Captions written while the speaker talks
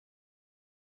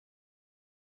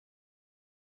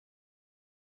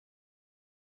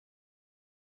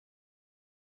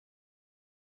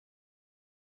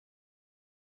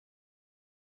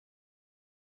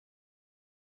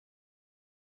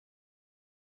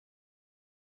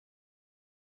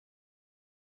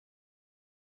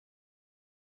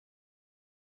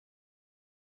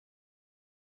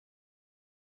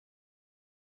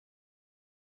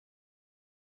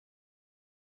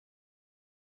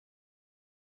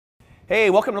Hey,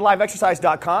 welcome to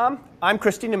liveexercise.com. I'm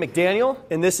Christina McDaniel,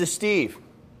 and this is Steve.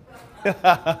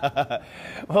 Well,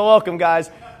 welcome,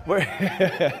 guys.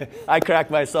 I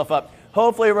cracked myself up.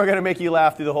 Hopefully, we're going to make you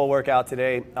laugh through the whole workout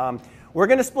today. We're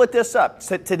going to split this up.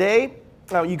 So today,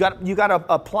 you got a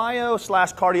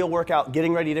plyo/cardio workout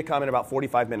getting ready to come in about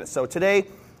 45 minutes. So today,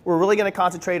 we're really going to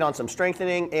concentrate on some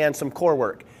strengthening and some core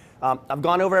work. I've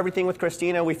gone over everything with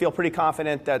Christina. We feel pretty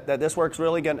confident that this workout's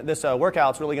really going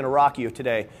to rock you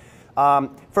today.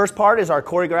 First part is our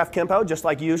choreographed Kempo, just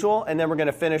like usual, and then we're going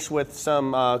to finish with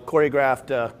some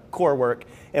choreographed core work,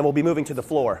 and we'll be moving to the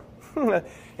floor.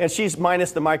 And she's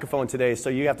minus the microphone today, so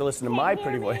you have to listen to my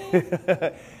pretty voice.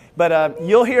 But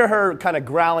you'll hear her kind of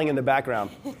growling in the background.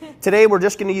 Today we're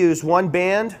just going to use one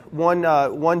band,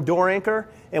 one door anchor,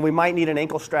 and we might need an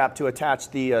ankle strap to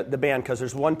attach the band, because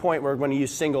there's one point where we're going to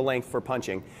use single length for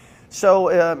punching. So,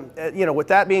 with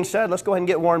that being said, let's go ahead and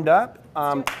get warmed up.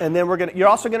 And then you're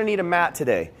also going to need a mat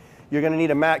today. You're going to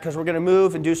need a mat because we're going to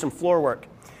move and do some floor work.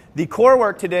 The core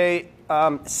work today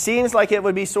seems like it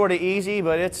would be sort of easy,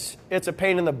 but it's a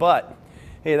pain in the butt.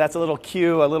 Hey, that's a little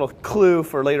clue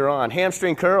for later on.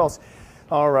 Hamstring curls.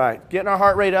 All right, getting our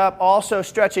heart rate up, also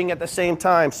stretching at the same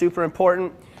time. Super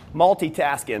important.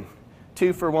 Multitasking.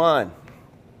 2 for 1.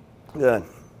 Good.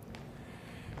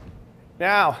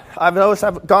 Now, I've noticed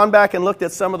I've gone back and looked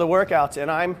at some of the workouts,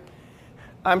 and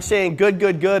I'm saying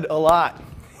good a lot.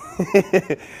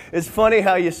 It's funny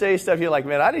how you say stuff, you're like,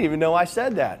 man, I didn't even know I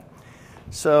said that.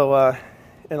 So,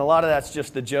 and a lot of that's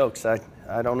just the jokes. I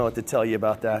don't know what to tell you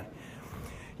about that.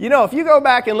 You know, if you go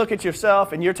back and look at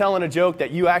yourself and you're telling a joke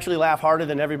that you actually laugh harder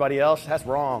than everybody else, that's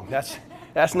wrong. That's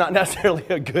not necessarily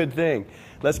a good thing.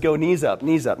 Let's go knees up,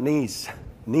 knees.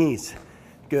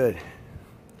 Good.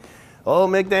 Oh,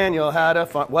 McDaniel had a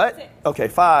fun. What? 6, Okay,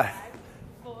 5.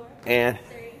 4, and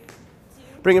 3, 2,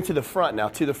 bring them to the front now,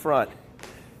 to the front.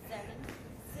 7,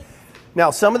 6. Now,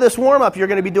 some of this warm-up you're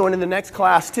going to be doing in the next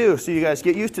class, too, so you guys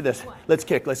get used to this. 1. Let's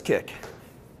kick.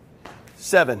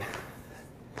 7,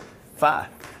 5.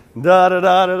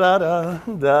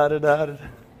 Da-da-da-da-da-da.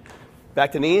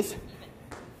 Back to knees.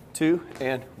 2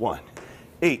 and 1.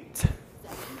 8. 7,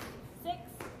 6,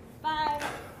 5,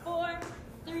 4,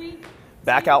 3.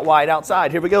 Back out wide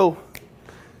outside. Here we go.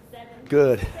 7,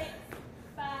 Good. 6,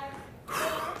 5,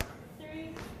 4,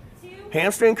 3, 2.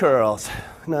 Hamstring curls.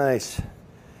 Nice.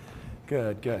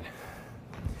 Good.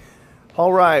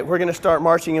 All right, we're going to start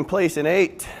marching in place in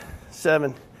 8,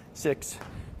 7, 6,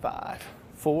 5,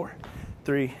 4,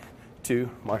 3, 2.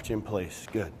 March in place.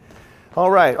 Good.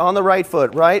 All right, on the right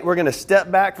foot, right? We're going to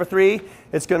step back for 3.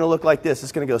 It's going to look like this.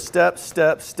 It's going to go step,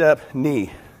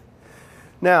 knee.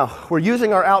 Now, we're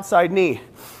using our outside knee.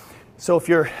 So if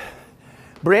you're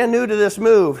brand new to this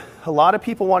move, a lot of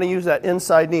people want to use that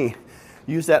inside knee.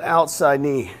 Use that outside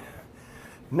knee.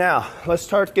 Now, let's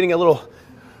start getting a little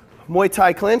Muay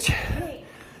Thai clinch. Knee.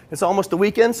 It's almost the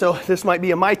weekend, so this might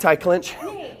be a Muay Thai clinch.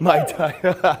 Knee. Muay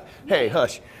Thai. Hey,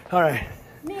 hush. All right.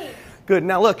 Knee. Good.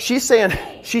 Now look, she's saying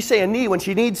knee when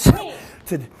she needs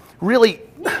to really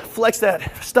flex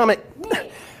that stomach. Knee.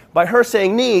 By her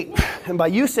saying knee, and by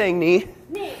you saying knee,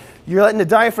 Knee. you're letting the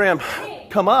diaphragm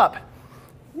come up,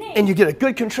 Knee. and you get a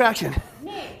good contraction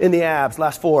Knee. in the abs.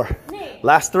 Last 4. Knee.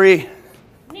 Last 3.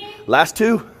 Knee. Last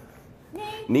 2. Knee.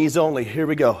 Knees only. Here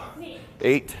we go. Knee.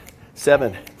 8,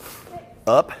 7. 6,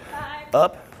 Up, 5,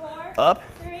 up, 4, up,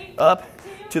 3, up.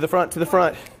 2, To the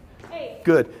front. 8,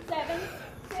 Good. 7,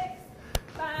 6,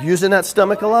 5, Using that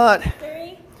stomach a lot.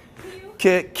 3,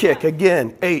 2, Kick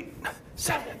again. 8,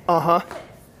 7. 5,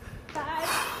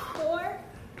 4,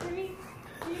 3,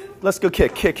 2. Let's go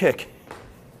kick.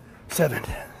 7,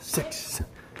 6.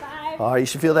 5, Oh, you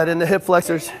should feel that in the hip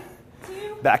flexors.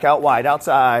 2, Back out wide,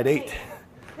 outside. 8.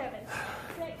 7,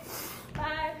 6,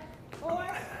 5,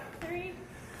 4, 3,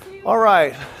 2. All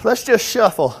right, let's just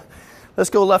shuffle. Let's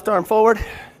go left arm forward.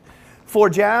 4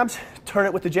 jabs, turn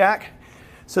it with the jack.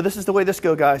 So this is the way this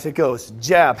goes, guys. It goes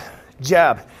jab,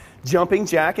 jumping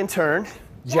jack and turn,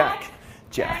 jack.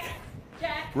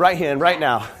 Right hand, right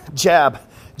now. Jab,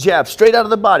 straight out of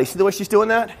the body. See the way she's doing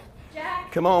that?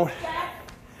 Jack. Come on.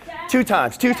 Jack. 2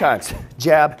 times.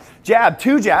 Jab,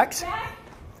 2 jacks.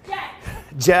 Jack.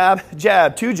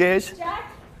 Jab, 2 J's. Jack.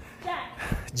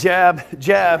 Jab.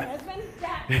 Husband.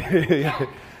 Jack.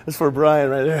 That's for Brian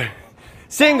right there.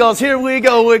 Singles, here we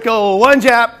go. 1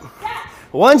 jab.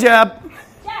 1 jab.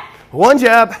 Jack. 1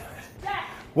 jab. Jack.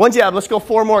 1 jab. Let's go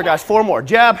 4 more, guys. 4 more.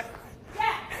 Jab.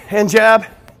 Jack. And jab.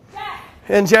 Jack.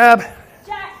 And jab.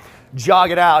 Jack.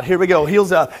 Jog it out. Here we go.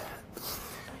 Heels up.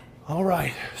 All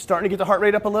right. Starting to get the heart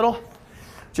rate up a little.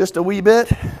 Just a wee bit.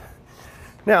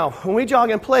 Now, when we jog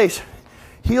in place,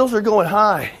 heels are going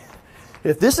high.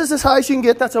 If this is as high as you can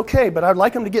get, that's okay, but I'd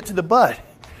like them to get to the butt.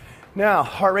 Now,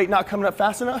 heart rate not coming up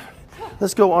fast enough.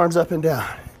 Let's go arms up and down.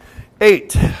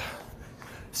 8,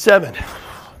 7,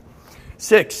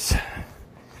 6,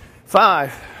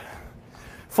 5,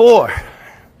 4,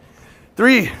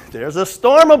 3. There's a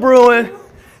storm a-brewing.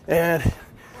 And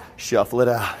shuffle it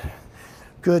out.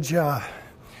 Good job.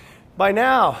 By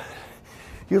now,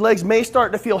 your legs may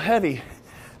start to feel heavy.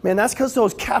 Man, that's because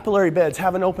those capillary beds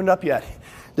haven't opened up yet.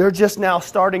 They're just now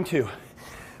starting to.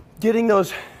 Getting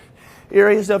those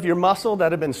areas of your muscle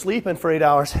that have been sleeping for 8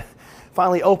 hours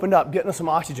finally opened up, getting some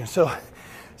oxygen. So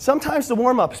sometimes the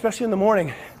warm-up, especially in the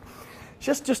morning,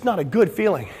 just not a good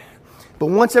feeling. But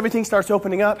once everything starts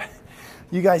opening up,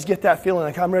 you guys get that feeling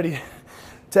like I'm ready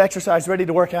to exercise, ready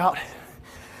to work out.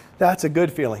 That's a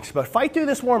good feeling. But fight through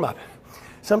this warm-up.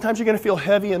 Sometimes you're going to feel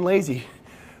heavy and lazy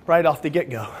right off the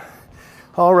get-go.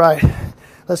 All right,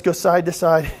 let's go side to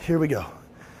side. Here we go.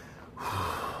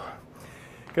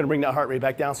 Going to bring that heart rate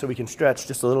back down so we can stretch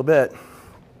just a little bit.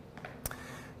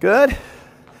 Good.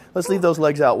 Let's leave those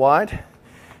legs out wide.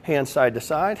 Hands side to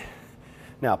side.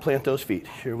 Now plant those feet.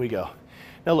 Here we go.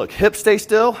 Now look, hips stay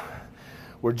still.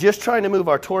 We're just trying to move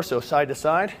our torso side to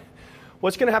side.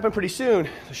 What's going to happen pretty soon,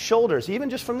 the shoulders, even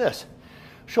just from this,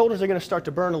 shoulders are going to start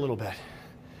to burn a little bit.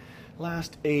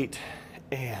 Last 8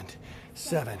 and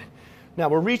 7. Now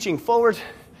we're reaching forward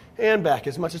and back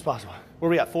as much as possible. Where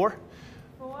are we at? 4?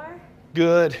 4.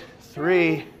 Good.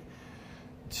 3,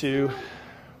 2.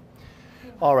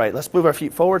 All right, let's move our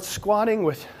feet forward, squatting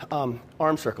with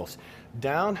arm circles.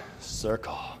 Down,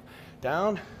 circle.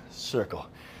 Down, circle.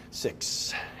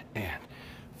 6 and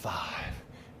 5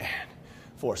 and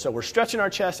 4. So we're stretching our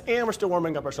chest and we're still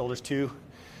warming up our shoulders. 2.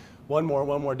 One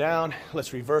more down.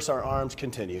 Let's reverse our arms,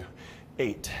 continue.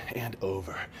 8 and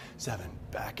over. 7,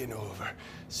 back and over.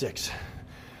 6.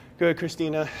 Good,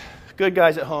 Christina. Good,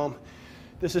 guys at home.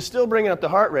 This is still bringing up the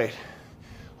heart rate.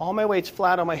 All my weight's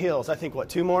flat on my heels. I think, what,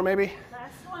 2 more maybe?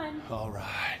 Last one. All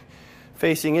right.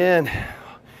 Facing in.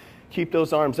 Keep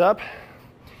those arms up.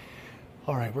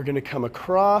 All right, we're going to come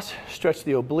across, stretch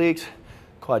the obliques,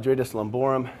 quadratus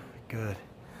lumborum. Good.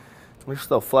 We're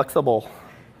still flexible.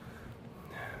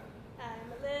 I'm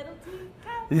a little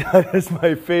teacup. Yeah, that's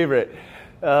my favorite.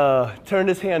 Turn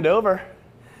this hand over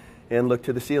and look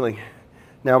to the ceiling.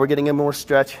 Now we're getting a more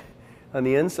stretch on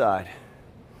the inside.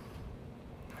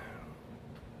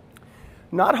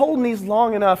 Not holding these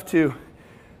long enough to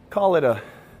call it a,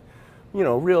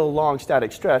 real long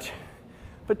static stretch,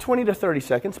 but 20 to 30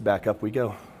 seconds, back up we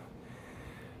go.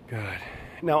 Good.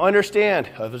 Now understand,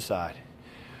 other side.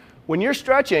 When you're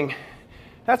stretching,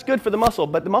 that's good for the muscle,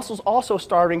 but the muscle's also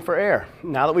starving for air.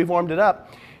 Now that we've warmed it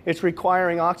up, it's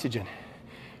requiring oxygen.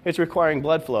 It's requiring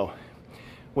blood flow.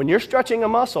 When you're stretching a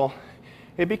muscle,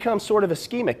 it becomes sort of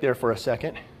ischemic there for a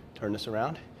second. Turn this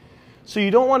around. So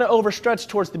you don't want to overstretch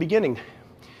towards the beginning.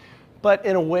 But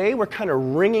in a way, we're kind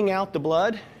of wringing out the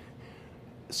blood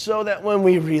so that when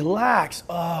we relax,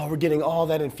 we're getting all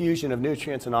that infusion of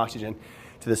nutrients and oxygen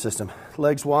to the system.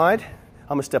 Legs wide. I'm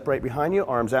going to step right behind you,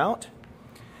 arms out.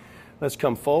 Let's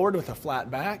come forward with a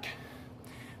flat back.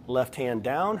 Left hand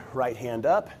down, right hand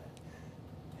up,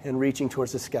 and reaching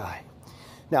towards the sky.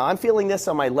 Now, I'm feeling this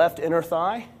on my left inner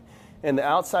thigh and the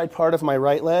outside part of my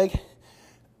right leg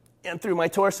and through my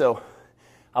torso.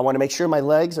 I want to make sure my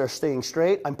legs are staying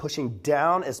straight. I'm pushing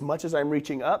down as much as I'm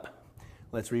reaching up.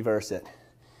 Let's reverse it.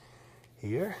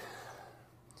 Here.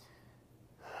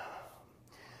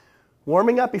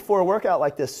 Warming up before a workout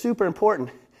like this, super important.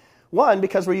 One,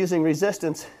 because we're using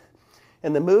resistance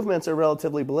and the movements are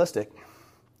relatively ballistic.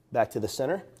 Back to the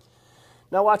center.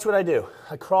 Now watch what I do.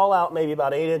 I crawl out maybe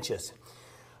about 8 inches.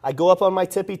 I go up on my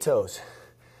tippy toes.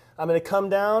 I'm going to come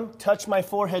down, touch my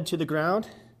forehead to the ground,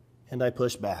 and I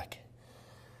push back.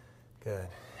 Good.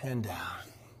 And down.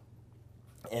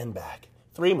 And back.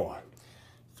 3 more.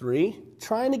 3.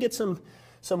 Trying to get some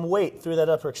weight through that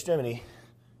upper extremity.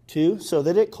 2, so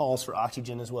that it calls for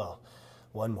oxygen as well.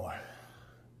 1 more.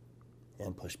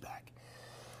 And push back.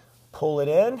 Pull it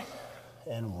in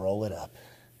and roll it up.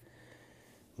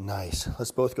 Nice.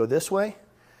 Let's both go this way.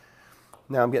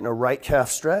 Now I'm getting a right calf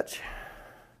stretch.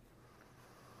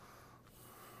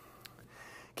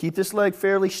 Keep this leg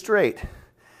fairly straight.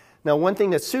 Now, one thing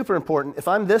that's super important, if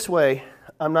I'm this way,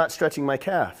 I'm not stretching my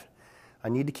calf. I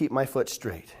need to keep my foot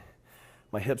straight.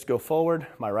 My hips go forward,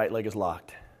 my right leg is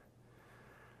locked.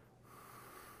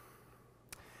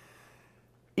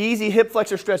 Easy hip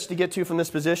flexor stretch to get to from this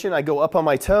position. I go up on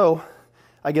my toe.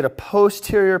 I get a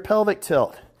posterior pelvic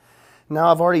tilt.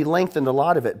 Now I've already lengthened a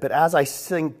lot of it, but as I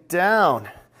sink down,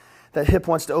 that hip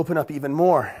wants to open up even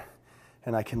more,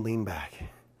 and I can lean back.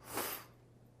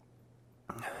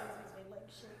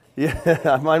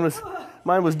 Yeah,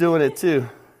 mine was doing it too.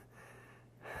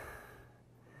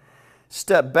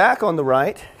 Step back on the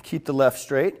right, keep the left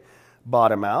straight,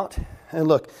 bottom out. And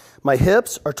look, my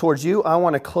hips are towards you. I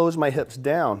want to close my hips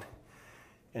down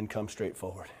and come straight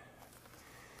forward.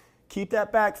 Keep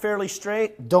that back fairly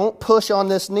straight. Don't push on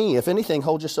this knee. If anything,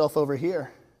 hold yourself over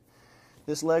here.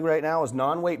 This leg right now is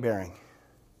non-weight bearing.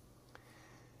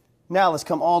 Now let's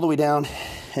come all the way down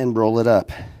and roll it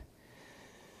up.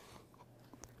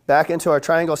 Back into our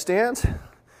triangle stance.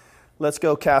 Let's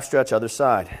go calf stretch other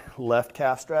side. Left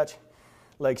calf stretch.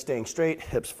 Legs staying straight,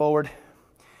 hips forward.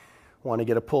 Want to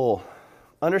get a pull.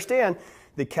 Understand,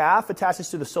 the calf attaches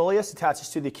to the soleus, attaches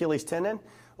to the Achilles tendon,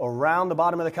 around the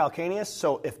bottom of the calcaneus.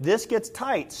 So if this gets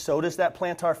tight, so does that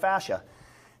plantar fascia.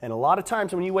 And a lot of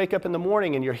times when you wake up in the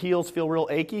morning and your heels feel real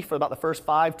achy for about the first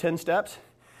 5-10 steps,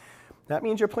 that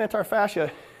means your plantar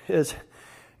fascia is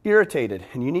irritated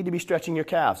and you need to be stretching your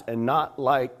calves and not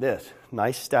like this.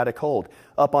 Nice static hold.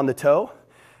 Up on the toe,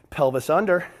 pelvis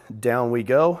under, down we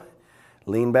go.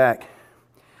 Lean back.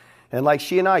 And like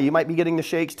she and I, you might be getting the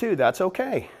shakes too. That's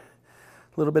okay.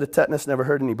 A little bit of tetanus never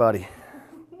hurt anybody.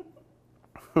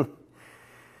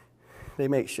 They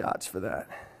make shots for that.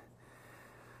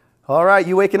 All right,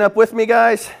 you waking up with me,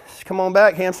 guys? Come on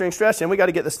back, hamstring stretch, and we got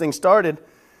to get this thing started.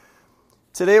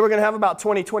 Today we're going to have about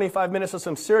 20-25 minutes of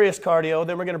some serious cardio.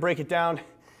 Then we're going to break it down,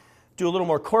 do a little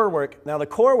more core work. Now the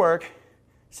core work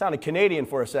sounded Canadian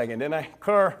for a second, didn't I?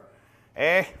 Core.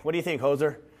 What do you think,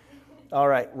 hoser? All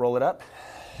right, roll it up.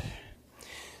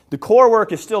 The core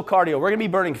work is still cardio. We're going to be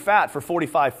burning fat for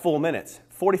 45 full minutes.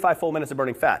 45 full minutes of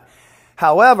burning fat.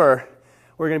 However,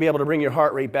 we're going to be able to bring your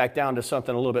heart rate back down to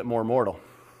something a little bit more mortal.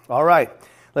 All right,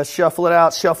 let's shuffle it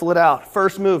out, shuffle it out.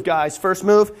 First move, guys, first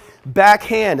move,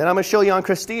 backhand. And I'm going to show you on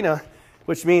Christina,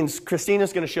 which means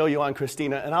Christina's going to show you on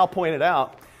Christina, and I'll point it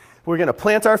out. We're going to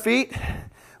plant our feet. I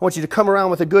want you to come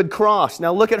around with a good cross.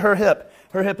 Now look at her hip.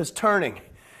 Her hip is turning.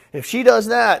 If she does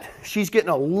that, she's getting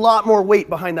a lot more weight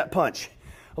behind that punch.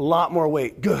 A lot more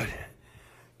weight. Good.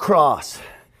 Cross.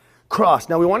 Cross.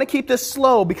 Now we want to keep this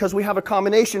slow because we have a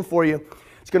combination for you.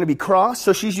 It's going to be cross,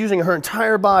 so she's using her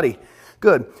entire body.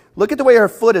 Good. Look at the way her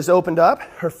foot is opened up.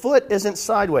 Her foot isn't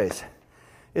sideways.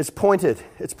 It's pointed.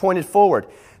 It's pointed forward.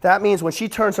 That means when she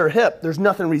turns her hip, there's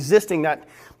nothing resisting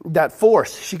that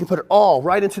force. She can put it all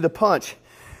right into the punch.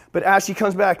 But as she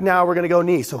comes back, now we're going to go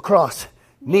knee. So cross,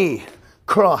 knee,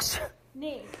 cross.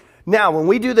 Knee. Now, when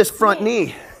we do this front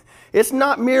knee, it's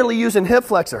not merely using hip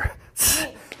flexor.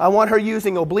 I want her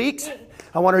using obliques.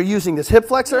 I want her using this hip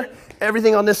flexor.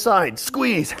 Everything on this side.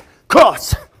 Squeeze,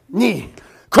 cross, knee,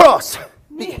 cross,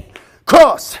 knee,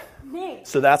 cross.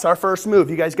 So that's our first move.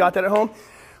 You guys got that at home?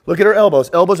 Look at her elbows.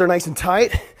 Elbows are nice and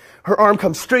tight. Her arm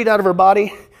comes straight out of her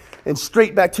body and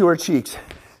straight back to her cheeks.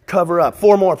 Cover up.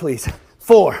 4 more, please.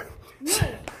 4,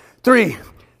 3,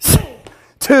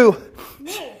 2,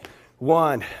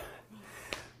 1.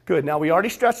 Good. Now, we already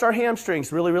stretched our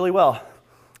hamstrings really, really well.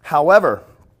 However,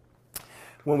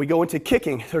 when we go into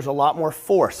kicking, there's a lot more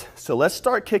force. So let's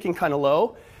start kicking kind of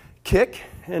low. Kick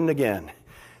and again.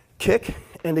 Kick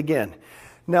and again.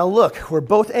 Now look, we're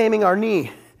both aiming our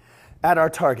knee at our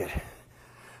target.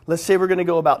 Let's say we're going to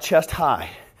go about chest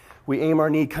high. We aim our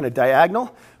knee kind of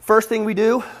diagonal. First thing we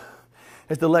do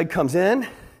is the leg comes in,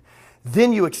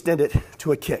 then you extend it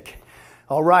to a kick.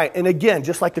 All right, and again,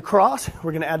 just like the cross,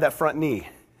 we're going to add that front knee.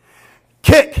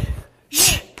 Kick,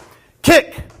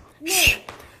 kick,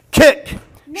 kick.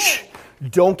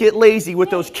 Don't get lazy with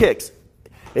those kicks.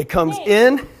 It comes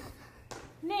in.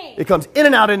 It comes in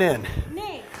and out and in.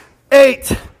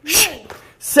 8,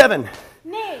 7.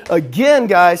 Again,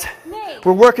 guys,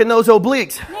 we're working those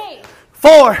obliques.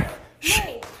 4,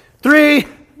 3,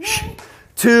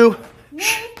 2,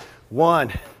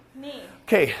 1.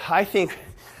 Okay, I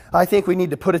think we need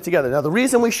to put it together. Now, the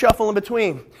reason we shuffle in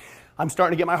between, I'm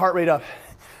starting to get my heart rate up.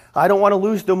 I don't want to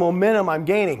lose the momentum I'm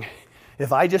gaining.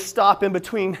 If I just stop in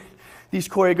between these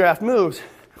choreographed moves,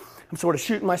 I'm sort of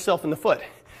shooting myself in the foot.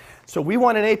 So we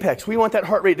want an apex. We want that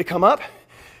heart rate to come up.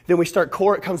 Then we start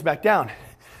core, it comes back down.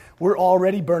 We're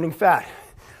already burning fat.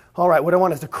 All right, what I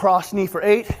want is the cross knee for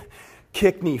 8,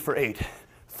 kick knee for 8.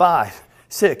 5,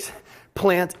 6,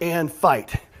 plant and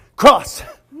fight. Cross.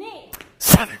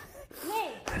 7,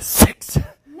 6,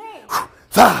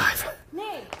 5,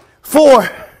 4,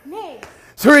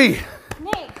 3,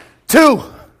 2,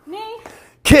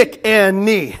 kick and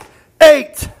knee.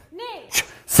 8,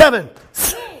 7,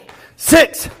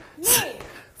 6,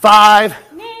 5,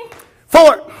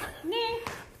 4,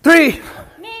 3,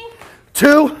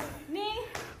 2,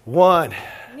 1.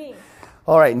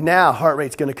 All right, now heart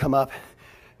rate's going to come up.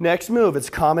 Next move, it's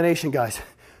a combination, guys.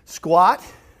 Squat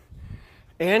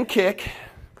and kick,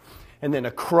 and then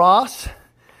across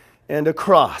and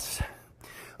across.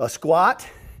 A squat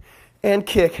and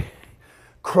kick,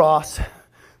 cross,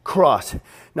 cross.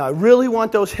 Now I really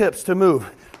want those hips to move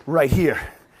right here,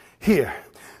 here.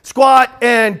 Squat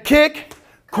and kick,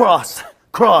 cross,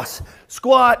 cross.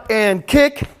 Squat and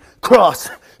kick, cross,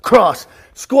 cross.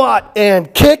 Squat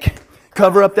and kick.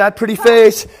 Cover up that pretty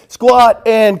face. Squat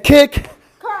and kick.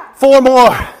 4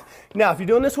 more. Now, if you're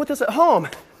doing this with us at home,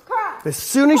 as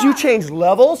soon as you change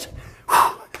levels,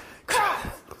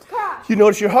 you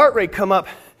notice your heart rate come up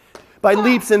by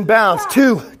leaps and bounds.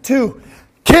 2,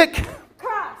 kick.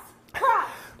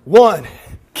 1,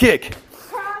 kick.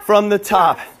 From the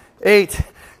top. 8,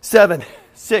 7,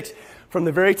 6. From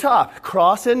the very top,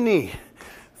 cross and knee.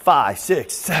 5,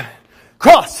 6, 7.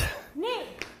 Cross. Knee.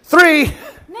 3,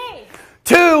 Knee.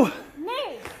 2,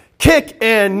 Knee. kick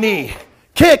and knee.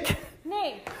 Kick,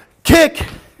 Knee. kick,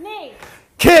 Knee.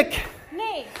 kick.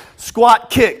 Knee. Squat,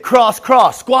 kick, cross,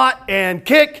 cross. Squat and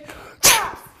kick.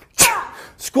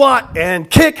 Squat and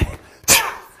kick.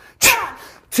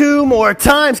 2 more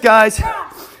times, guys.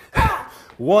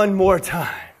 1 more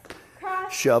time.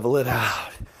 Shovel it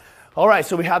out. All right,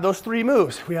 so we have those 3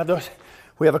 moves. We have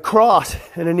a cross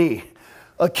and a knee,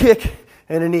 a kick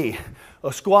and a knee,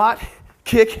 a squat,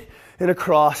 kick, and a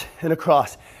cross and a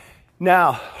cross.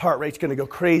 Now, heart rate's gonna go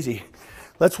crazy.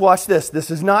 Let's watch this. This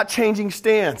is not changing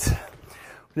stance.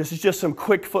 This is just some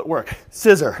quick footwork.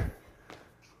 Scissor,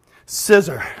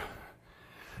 scissor,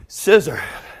 scissor.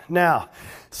 Now,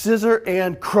 scissor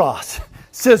and cross.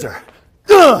 Scissor,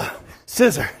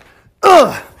 scissor,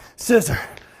 scissor,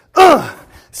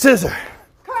 scissor.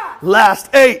 Last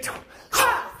 8,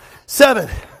 7.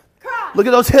 Look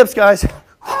at those hips, guys.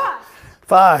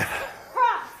 5,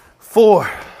 4.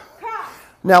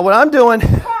 Now what I'm doing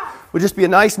would just be a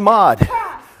nice mod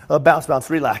of bounce, bounce,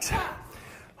 relax.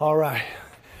 All right,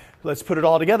 let's put it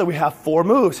all together. We have 4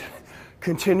 moves.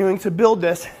 Continuing to build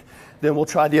this, then we'll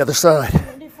try the other side.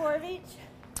 Do 4 of each?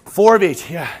 4 of each,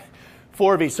 yeah.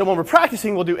 4 of each. So when we're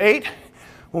practicing, we'll do 8.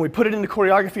 When we put it into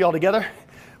choreography all together,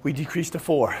 we decrease to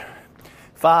 4.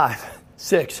 5,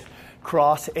 6,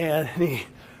 cross and knee.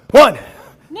 1,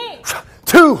 Knee.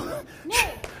 2, Knee.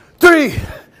 3,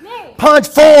 Knee. punch.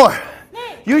 4. Knee.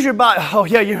 Use your body. Oh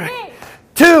yeah, you're right. Knee.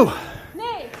 2,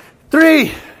 Knee. 3,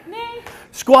 Knee.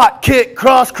 squat, kick,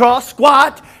 cross, cross,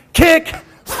 squat, kick.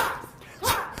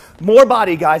 More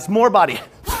body, guys, more body.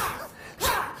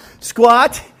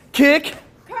 Squat, kick,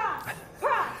 Cross.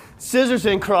 Cross. scissors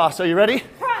and cross. Are you ready?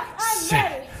 Cross.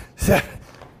 I'm ready. Step,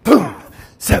 boom,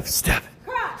 step, step,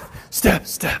 Cross. step,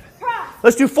 step. Cross.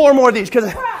 Let's do 4 more of these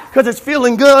because it's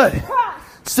feeling good. Cross.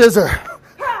 Scissor,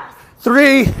 Cross.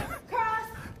 3, Cross.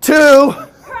 2,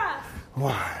 Cross.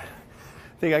 1. I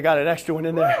think I got an extra one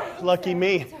in there. Lucky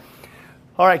me.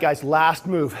 All right, guys, last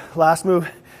move. Last move.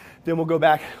 Then we'll go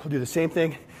back. We'll do the same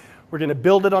thing. We're going to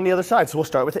build it on the other side. So we'll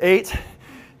start with 8.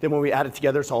 Then when we add it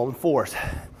together, it's all in 4s.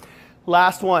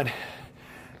 Last one.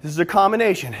 This is a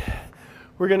combination.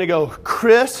 We're going to go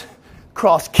criss,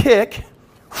 cross, kick.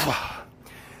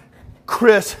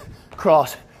 Criss,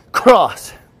 cross,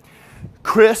 cross.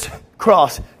 Criss,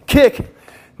 cross, kick.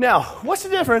 Now, what's the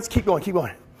difference? Keep going, keep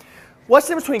going. What's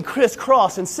the difference between criss,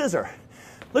 cross, and scissor?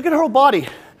 Look at her whole body.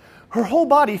 Her whole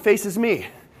body faces me.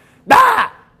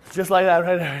 Bah! Just like that,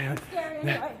 right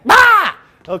there. Bah!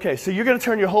 Okay, so you're going to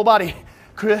turn your whole body.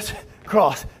 Criss,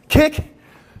 cross, kick.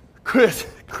 Criss,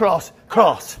 cross,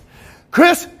 cross.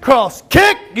 Criss, cross,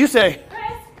 kick. You say.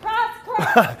 Criss, cross,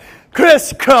 cross.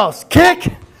 Criss, cross, kick.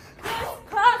 Criss,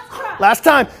 cross, cross. Last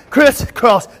time. Criss,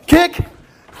 cross, kick.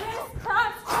 Criss,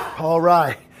 cross, cross. All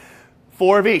right.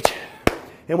 4 of each.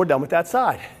 And we're done with that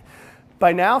side.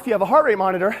 By now, if you have a heart rate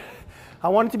monitor, I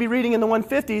want it to be reading in the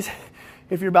 150s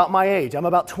if you're about my age. I'm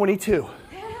about 22.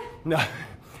 No.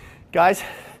 Guys,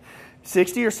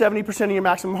 60 or 70% of your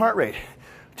maximum heart rate.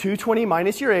 220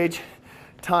 minus your age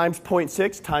times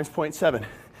 0.6 times 0.7.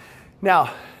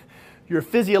 Now, your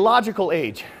physiological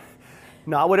age,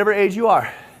 not whatever age you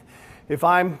are. If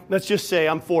let's just say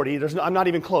I'm 40, I'm not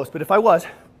even close, but if I was,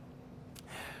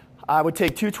 I would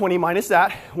take 220 minus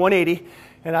that, 180,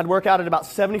 and I'd work out at about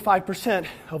 75%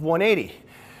 of 180.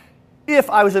 If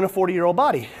I was in a 40-year-old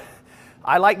body,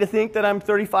 I like to think that I'm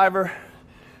 35 or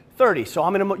 30, so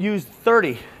I'm going to use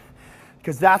 30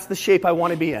 because that's the shape I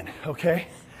want to be in, okay?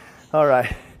 All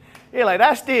right. You're like,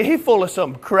 that's Steve, he's full of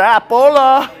some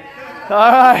crapola.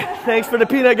 All right, thanks for the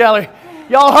peanut gallery.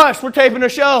 Y'all hush, we're taping a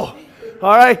show.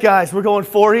 All right, guys, we're going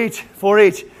 4 each, 4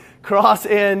 each. Cross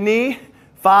and knee,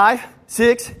 5,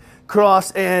 6,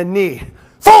 cross and knee.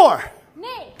 4,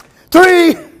 Knee.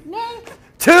 3, Knee.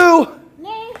 2,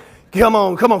 Knee. come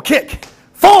on, kick.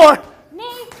 4,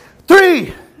 Knee.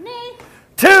 3, knee,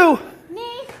 2,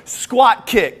 knee, squat,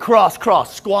 kick, cross,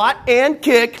 cross, squat and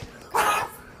kick. cross,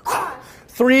 cross,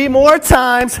 3 more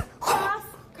times. cross,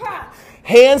 cross,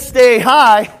 Hands stay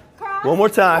high. cross, One more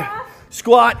time. cross,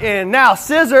 Squat and now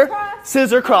scissor, cross,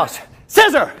 scissor, cross,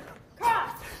 scissor,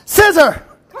 cross, scissor,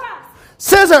 cross,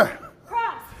 scissor,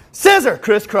 cross, scissor,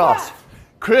 crisscross,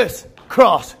 criss,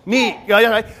 cross, knee,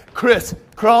 yeah, criss,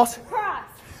 cross, cross,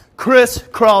 criss,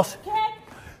 cross, kick,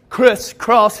 criss,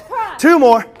 cross. Cross. 2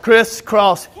 more, criss,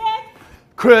 cross, kick,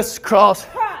 criss, cross.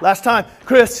 Cross. Last time,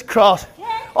 criss, cross. kick,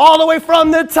 All the way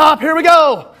from the top. Here we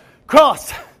go.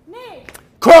 Cross, knee,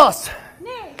 cross,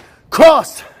 knee,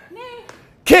 cross, knee,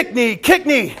 kick knee, kick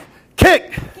knee,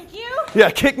 kick. kick you, Yeah,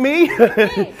 kick me.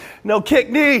 Knee. No, kick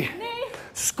knee. knee,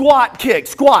 Squat, kick,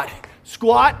 squat,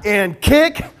 squat and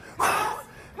kick. cross,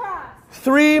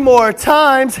 3 more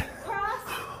times. cross,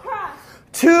 cross,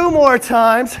 2 more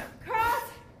times. cross,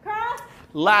 cross,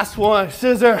 Last one,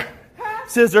 scissor,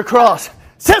 cross, scissor, cross,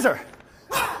 scissor,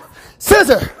 cross,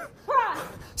 scissor, cross,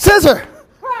 scissor,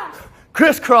 cross,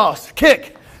 crisscross,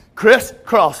 kick,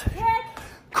 crisscross, kick,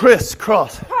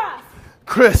 crisscross, cross,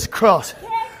 crisscross, kick,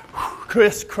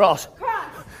 crisscross,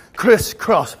 cross,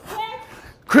 crisscross, kick,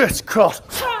 crisscross,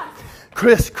 cross,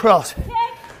 crisscross. kick,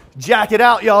 Jack it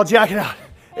out, y'all, jack it out.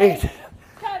 8. 7,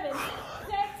 6,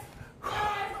 5,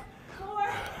 4,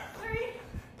 3,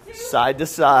 2, Side to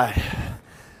side.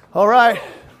 All right.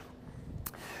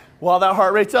 While that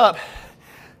heart rate's up,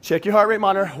 check your heart rate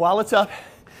monitor. While it's up,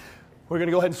 we're going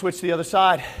to go ahead and switch to the other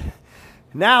side.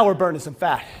 Now we're burning some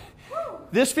fat.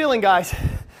 This feeling, guys,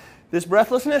 this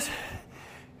breathlessness,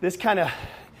 this kind of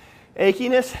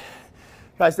achiness,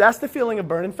 guys, that's the feeling of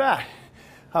burning fat.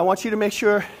 I want you to make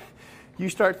sure you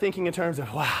start thinking in terms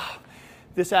of, wow,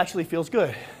 this actually feels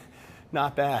good.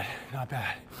 Not bad, not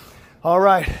bad. All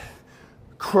right.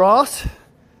 Cross,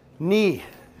 knee,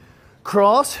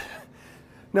 cross.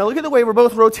 Now look at the way we're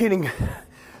both rotating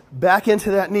back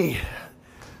into that knee.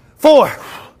 4,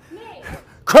 knee,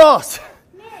 cross,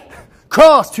 knee,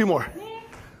 cross. 2 more. knee,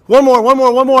 One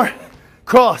more.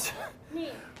 Cross. knee,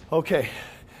 Okay.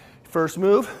 First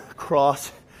move,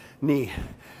 cross, knee.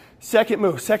 Second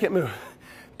move.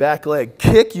 Back leg,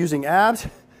 kick using abs,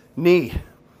 knee,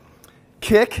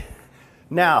 kick.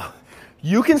 Now,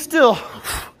 you can still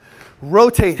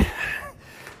rotate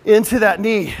into that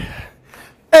knee.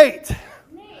 8,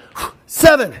 knee,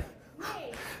 7. knee,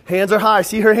 Hands are high.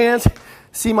 See her hands?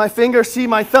 See my finger? See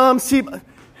my thumb? See my...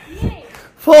 knee,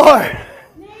 4,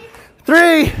 knee,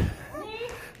 3, knee,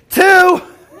 2, knee,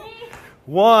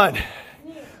 1. knee.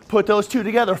 Put those 2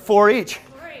 together, 4 each.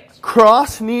 Great.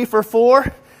 Cross, knee for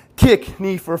 4, kick,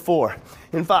 knee for 4.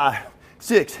 In 5,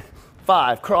 6,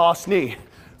 5, cross, knee.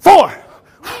 4,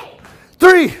 Knee,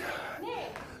 3, knee,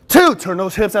 2. Turn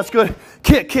those hips, that's good.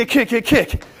 Kick, kick, kick, kick,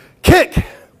 kick. Kick.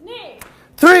 knee,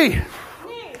 3, knee,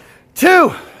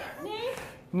 2. knee,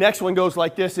 Next one goes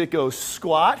like this. It goes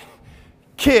squat,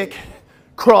 kick,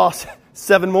 cross.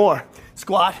 7 more.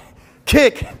 Squat,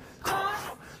 kick, cross,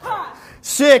 cross,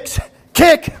 6,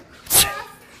 kick,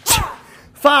 cross,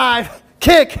 5,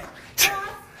 kick, cross,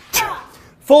 cross,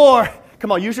 4.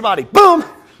 Come on, use your body. Boom,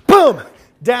 boom,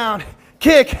 down,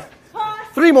 kick. cross,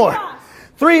 3 more. cross,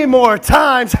 3 more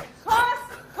times. cross,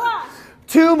 cross,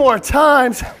 2 more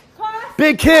times. cross,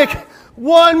 Big kick.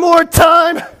 1 more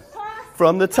time cross,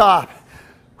 from the top.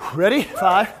 Ready?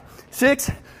 5,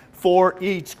 6, 4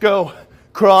 each. Go.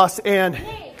 Cross and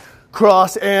knee,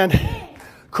 cross and knee,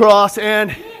 cross and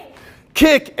knee,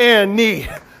 kick and knee.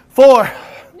 4,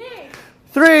 knee,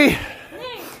 3, knee,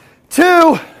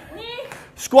 2, knee,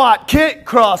 squat, kick,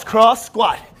 cross, cross,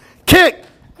 squat, kick,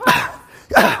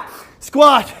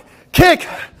 squat, kick,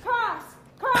 cross,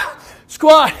 cross,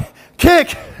 squat,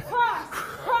 kick, cross,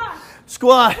 cross,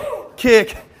 squat,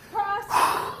 kick. cross,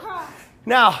 cross.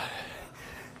 Now,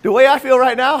 the way I feel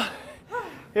right now,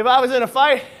 if I was in a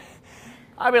fight,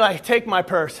 I'd be like, take my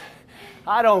purse.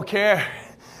 I don't care.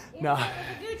 No.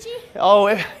 Gucci? Oh,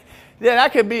 yeah,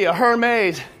 that could be a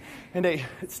Hermes. And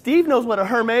Steve knows what a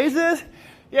Hermes is?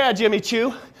 Yeah, Jimmy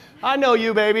Choo. I know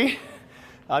you, baby.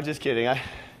 I'm just kidding. I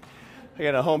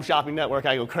got a home shopping network.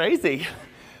 I go crazy.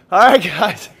 All right,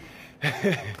 guys.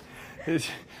 Just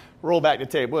roll back the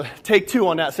tape. We'll take 2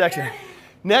 on that section.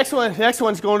 Next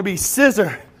one's going to be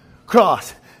scissor,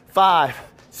 cross. 5,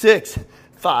 6,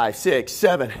 5, 6,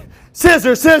 7.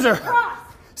 Scissor, scissor. Cross,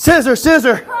 Scissor,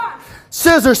 scissor. cross,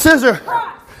 Scissor, scissor.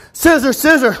 cross, Scissor,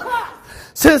 scissor. cross,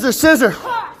 Scissor, scissor.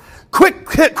 cross,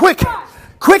 Quick hit, quick.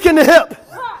 Quick in the hip.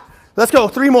 cross, Let's go.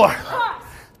 3 more. cross,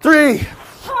 3,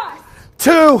 cross,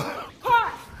 2,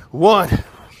 cross, 1.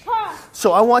 cross,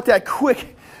 So I want that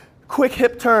quick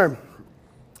hip turn.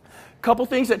 Couple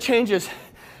things that changes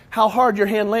how hard your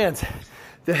hand lands.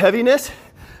 The heaviness,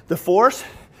 the force,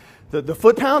 the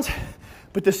foot pounds,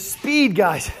 but the speed,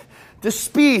 guys. The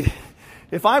speed.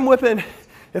 If I'm whipping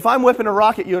a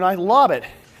rock at you and I lob it,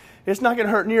 it's not going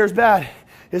to hurt near as bad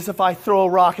as if I throw a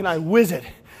rock and I whiz it.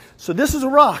 So this is a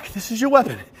rock. This is your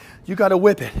weapon. You got to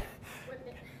whip it.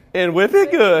 And whip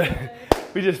it good.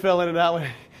 We just fell into that one.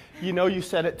 You know you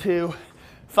said it too.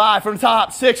 5 from the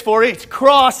top, 6 for each.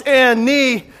 Cross and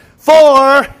knee.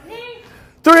 4,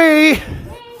 3,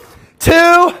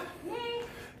 2.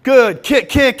 Good. Kick,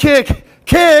 kick, kick,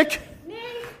 kick.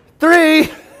 3,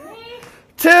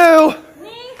 2.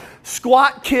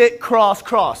 Squat, kick, cross,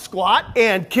 cross. Squat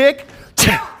and kick.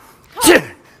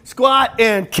 Squat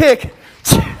and kick.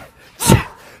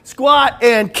 Squat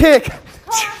and kick.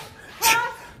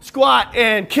 Squat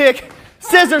and kick.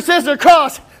 Scissor, scissor,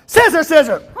 cross. Scissor,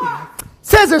 scissor.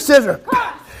 Scissor, scissor.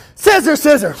 Scissor,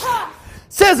 scissor.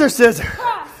 Scissor, scissor.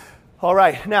 All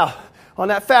right, now on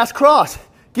that fast cross,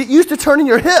 get used to turning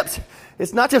your hips.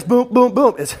 It's not just boom, boom,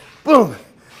 boom. It's boom,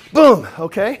 boom,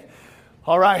 okay?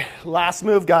 All right, last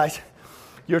move, guys.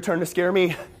 Your turn to scare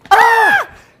me. Ah!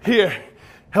 Here.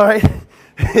 All right.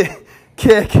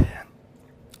 Kick.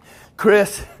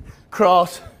 Criss,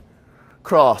 cross,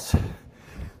 cross.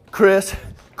 Criss,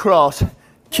 cross.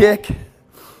 Kick.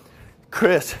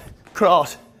 Criss,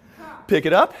 cross. Pick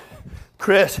it up.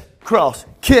 Criss, cross.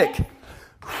 Kick.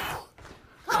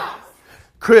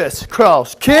 Criss,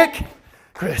 cross. Kick.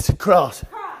 Criss, cross.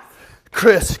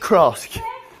 Criss, cross.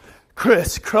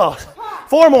 Criss, cross.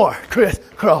 4 more. Criss,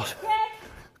 cross.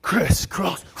 Criss,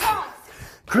 cross.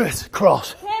 Criss,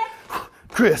 cross.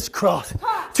 Criss, cross.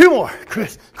 2 more.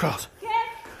 Criss, cross.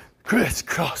 Criss,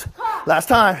 cross. Last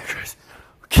time. Criss,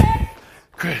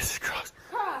 criss, cross.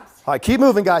 All right, keep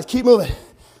moving, guys. Keep moving.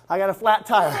 I got a flat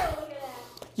tire.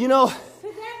 You know,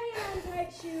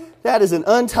 that is an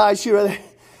untied shoe right there.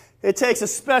 It takes a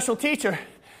special teacher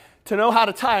to know how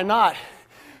to tie a knot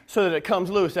so that it comes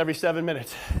loose every 7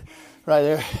 minutes. Right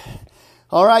there.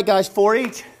 All right, guys, 4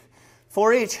 each.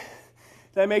 4 each.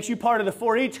 That makes you part of the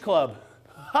 4 each club.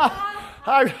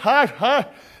 5,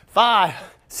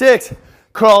 6,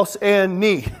 cross and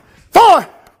knee. 4,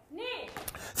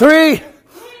 3,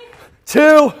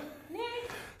 2,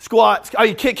 squat. Oh,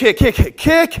 you kick, kick, kick, kick,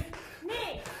 kick,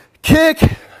 kick,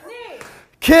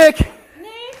 kick,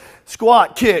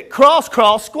 squat, kick, cross,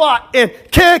 cross, squat, and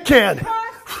kick, and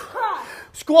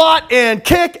squat, and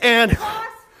kick, and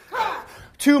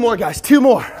 2 more, guys, 2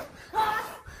 more.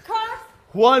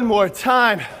 1 more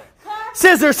time.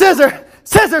 Scissor, scissor,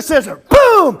 scissor, scissor,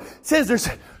 boom, scissor,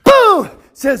 scissor, boom,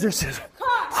 scissor, scissor,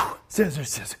 scissor,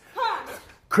 scissor.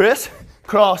 Criss,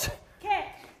 cross,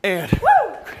 and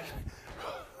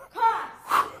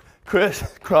criss,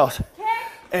 cross,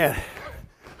 and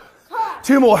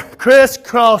 2 more. Criss,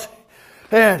 cross,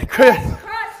 and criss,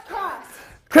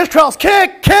 criss, cross,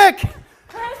 kick, kick.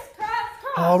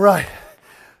 All right.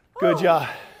 Good job.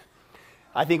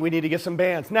 I think we need to get some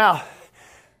bands. Now,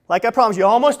 like I promised, you're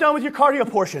almost done with your cardio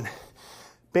portion.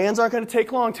 Bands aren't going to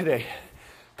take long today.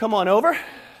 Come on over.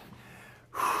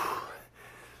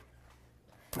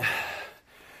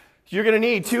 You're going to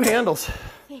need 2 handles.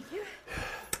 Thank you.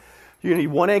 You're going to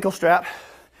need 1 ankle strap.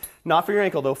 Not for your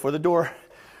ankle, though, for the door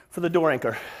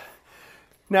anchor.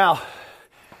 Now,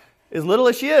 as little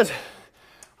as she is,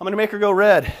 I'm going to make her go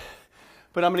red,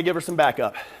 but I'm going to give her some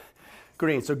backup.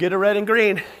 Green. So get a red and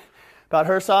green about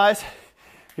her size.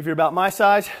 If you're about my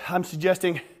size, I'm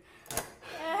suggesting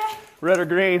red or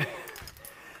green.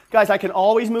 Guys, I can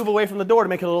always move away from the door to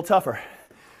make it a little tougher.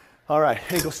 All right,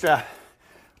 ankle strap,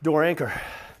 door anchor.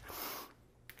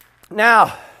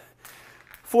 Now,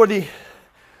 for the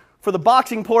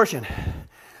boxing portion,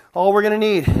 all we're gonna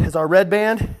need is our red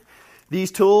band,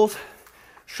 these tools,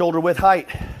 shoulder width height.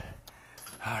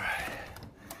 All right,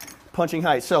 punching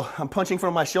height. So I'm punching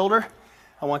from my shoulder.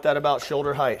 I want that about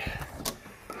shoulder height.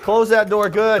 Close that door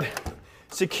good.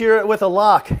 Secure it with a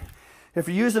lock. If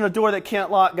you're using a door that can't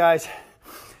lock, guys,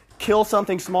 kill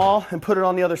something small and put it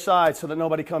on the other side so that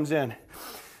nobody comes in.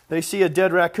 They see a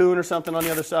dead raccoon or something on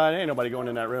the other side, ain't nobody going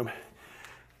in that room.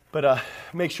 But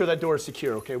make sure that door is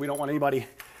secure, okay? We don't want anybody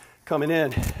coming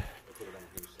in.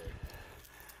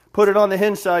 Put it on the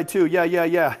hinge side too,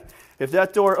 yeah. If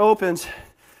that door opens,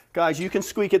 guys, you can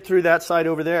squeak it through that side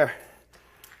over there.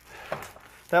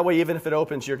 That way, even if it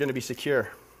opens, you're gonna be secure.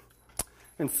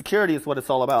 And security is what it's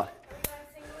all about.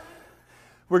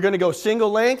 We're going to go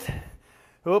single length.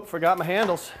 Oop, forgot my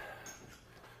handles.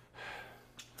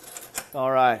 All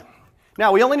right.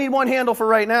 Now, we only need 1 handle for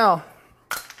right now.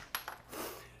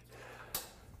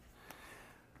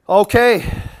 Okay.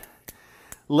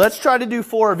 Let's try to do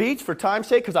 4 of each for time's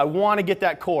sake because I want to get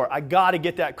that core. I got to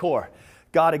get that core.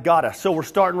 Gotta. So we're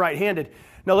starting right-handed.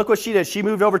 Now look what she did. She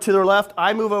moved over to her left.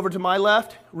 I move over to my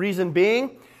left. Reason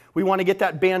being, we want to get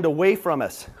that band away from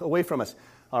us.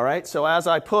 All right, so as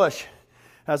I push,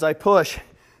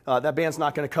 that band's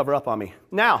not going to cover up on me.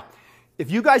 Now,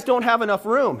 if you guys don't have enough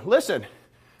room, listen,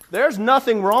 there's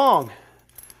nothing wrong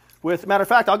with, matter of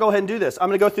fact, I'll go ahead and do this. I'm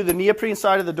going to go through the neoprene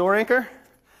side of the door anchor,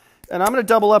 and I'm going to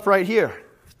double up right here,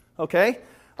 okay?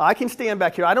 I can stand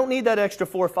back here. I don't need that extra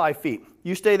 4 or 5 feet.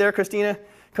 You stay there, Christina.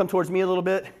 Come towards me a little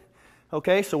bit.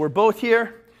 Okay, so we're both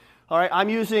here. All right, I'm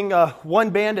using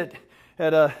one band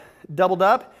at doubled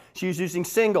up. She's using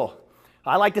single.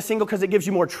 I like the single because it gives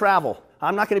you more travel.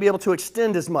 I'm not going to be able to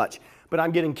extend as much, but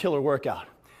I'm getting killer workout.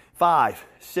 5,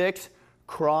 6,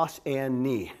 cross and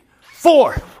knee.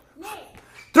 4,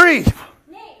 3,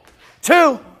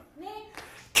 2,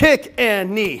 kick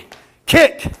and knee.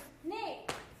 Kick,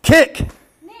 kick.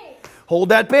 Hold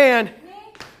that band.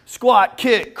 Squat,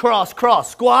 kick, cross,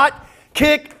 cross. Squat,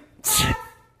 kick,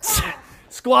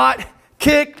 squat,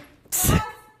 kick,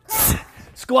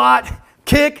 squat,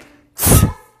 kick,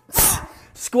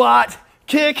 squat,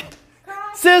 kick,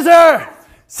 scissor,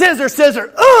 scissor,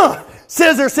 scissor,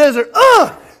 scissor, scissor,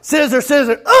 scissor,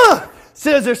 scissor,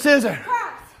 scissor, scissor.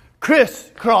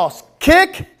 Criss, cross,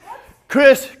 kick,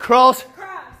 criss, cross,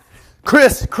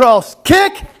 criss, cross,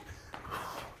 kick,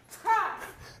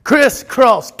 criss,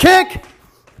 cross, kick.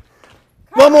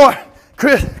 One more.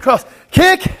 Criss, cross,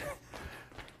 kick.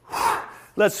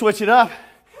 Let's switch it up.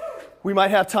 We might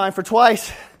have time for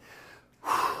twice.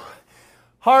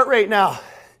 Heart rate now.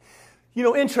 You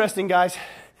know, interesting, guys.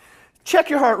 Check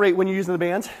your heart rate when you're using the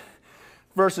bands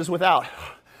versus without.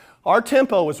 Our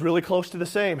tempo was really close to the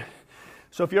same.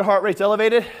 So if your heart rate's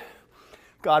elevated,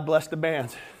 God bless the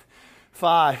bands.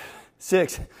 5,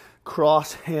 6,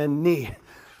 cross and knee.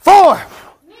 4,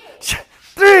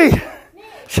 3,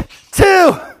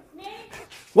 2,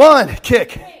 1,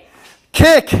 kick,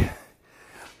 kick,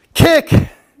 kick,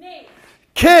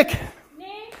 kick,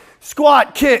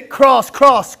 squat, kick, cross,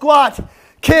 cross, squat,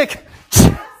 kick,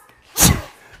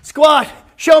 squat,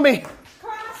 show me.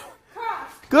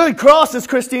 Good crosses,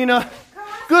 Christina.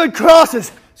 Good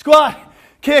crosses. Squat,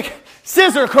 kick,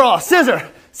 scissor, cross, scissor,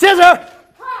 scissor,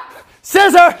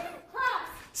 scissor,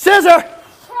 scissor,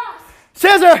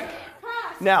 scissor.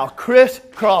 Now, criss,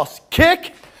 cross,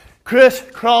 kick, criss,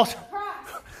 cross,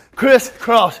 criss,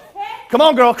 cross. Come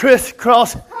on, girl. Criss,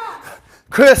 cross,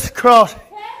 criss, cross,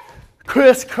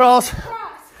 criss, cross,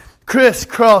 criss,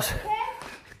 cross,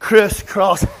 criss,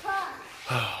 cross.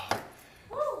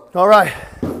 All right.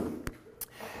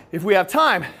 If we have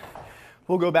time,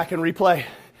 we'll go back and replay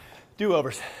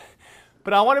do-overs.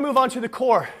 But I want to move on to the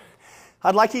core.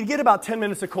 I'd like you to get about 10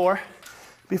 minutes of core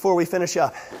before we finish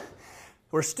up.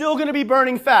 We're still going to be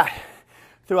burning fat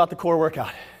throughout the core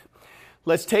workout.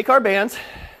 Let's take our bands,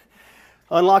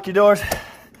 unlock your doors,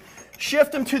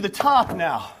 shift them to the top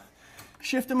now.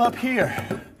 Shift them up here.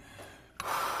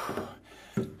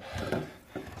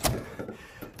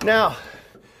 Now,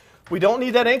 we don't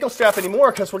need that ankle strap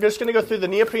anymore because we're just going to go through the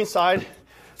neoprene side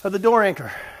of the door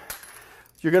anchor.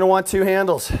 You're going to want 2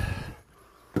 handles.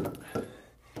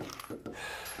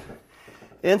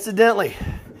 Incidentally,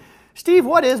 Steve,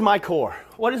 what is my core?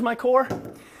 What is my core?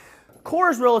 Core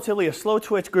is relatively a slow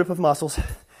twitch group of muscles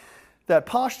that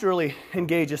posturally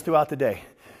engages throughout the day.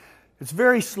 It's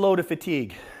very slow to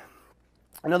fatigue.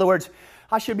 In other words,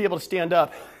 I should be able to stand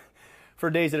up for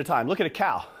days at a time. Look at a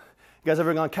cow. You guys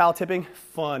ever gone cow tipping?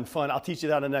 Fun. I'll teach you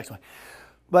that in the next one.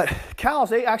 But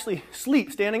cows, they actually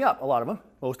sleep standing up, a lot of them,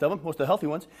 most of the healthy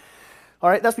ones.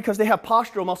 All right, that's because they have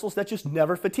postural muscles that just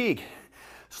never fatigue.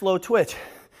 Slow twitch,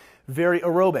 very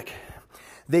aerobic.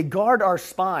 They guard our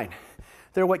spine.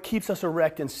 They're what keeps us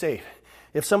erect and safe.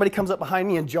 If somebody comes up behind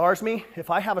me and jars me, if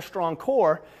I have a strong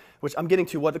core, which I'm getting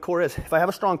to what the core is, if I have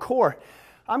a strong core,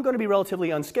 I'm going to be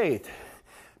relatively unscathed.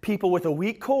 People with a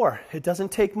weak core, it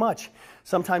doesn't take much.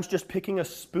 Sometimes just picking a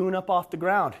spoon up off the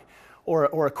ground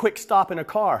or a quick stop in a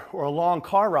car or a long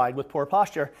car ride with poor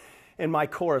posture, and my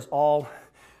core is all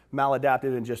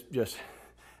maladapted and just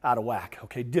out of whack,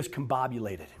 okay,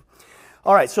 discombobulated.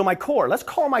 All right, so my core, let's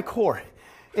call my core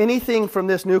anything from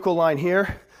this nuchal line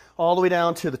here all the way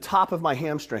down to the top of my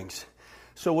hamstrings.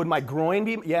 So would my groin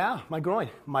be, yeah, my groin.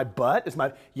 My butt is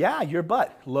yeah, your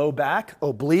butt. Low back,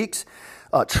 obliques,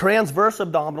 transverse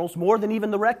abdominals, more than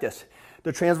even the rectus.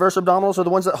 The transverse abdominals are the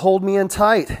ones that hold me in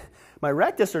tight. My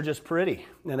rectus are just pretty,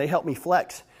 and they help me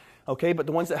flex. Okay, but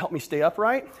the ones that help me stay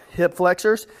upright, hip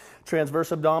flexors, transverse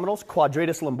abdominals,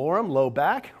 quadratus lumborum, low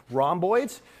back,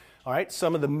 rhomboids, all right,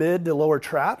 some of the mid to lower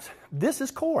traps. This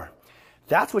is core.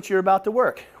 That's what you're about to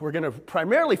work. We're going to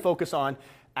primarily focus on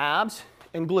abs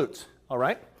and glutes, all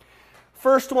right?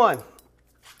 First one.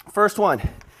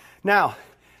 Now,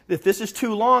 if this is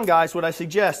too long, guys, what I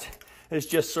suggest is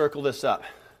just circle this up,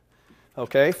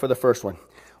 okay, for the first one.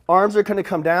 Arms are going to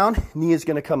come down, knee is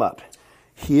going to come up.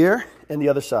 Here and the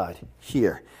other side,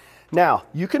 here. Now,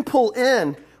 you can pull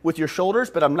in with your shoulders,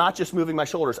 but I'm not just moving my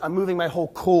shoulders. I'm moving my whole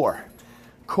core.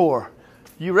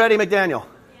 You ready, McDaniel? Yeah.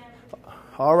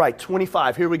 All right,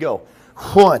 25. Here we go.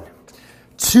 1,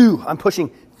 2. I'm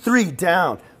pushing 3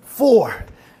 down. 4,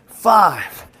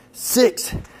 5,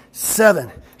 6, 7.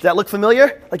 Does that look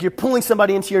familiar? Like you're pulling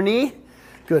somebody into your knee?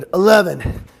 Good.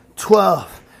 11,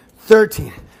 12,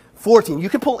 13, 14. You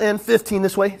can pull in 15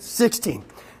 this way. 16,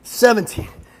 17,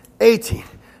 18,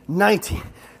 19,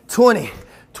 20,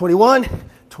 21,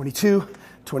 22,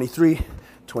 23,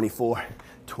 24,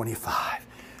 25.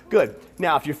 Good.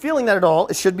 Now, if you're feeling that at all,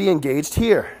 it should be engaged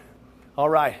here. All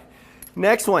right.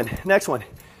 Next one.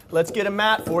 Let's get a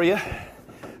mat for you.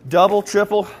 Double,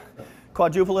 triple,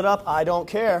 quadruple it up. I don't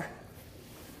care.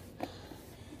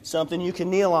 Something you can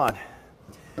kneel on.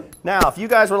 Now, if you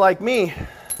guys were like me,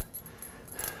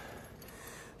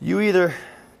 you either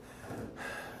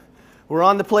were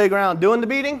on the playground doing the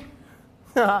beating,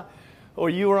 or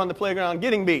you were on the playground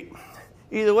getting beat.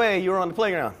 Either way, you were on the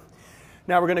playground.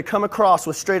 Now we're going to come across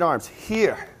with straight arms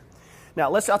here.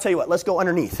 Now I'll tell you what, let's go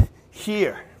underneath.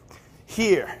 Here,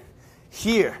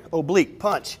 oblique,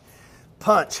 punch.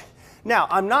 Now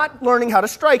I'm not learning how to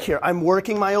strike here. I'm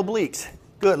working my obliques.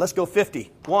 Good, let's go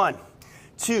 50. 1,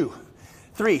 2,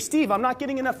 3. Steve, I'm not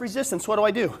getting enough resistance. What do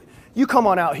I do? You come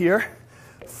on out here.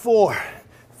 4,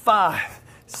 5,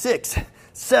 6,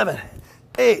 7,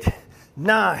 8,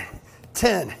 9,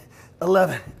 10,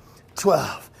 11,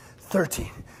 12,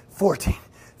 13, 14,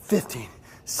 15,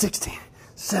 16,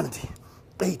 17,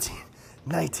 18,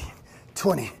 19,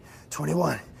 20,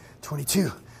 21,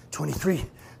 22, 23,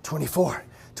 24,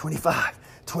 25,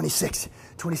 26,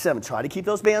 27. Try to keep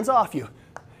those bands off you.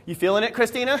 You feeling it,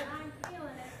 Christina? I'm feeling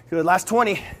it. Good. Last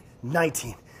 20.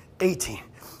 19, 18,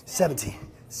 17,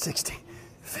 16,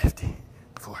 15,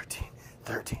 14,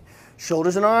 13.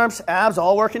 Shoulders and arms, abs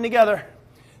all working together.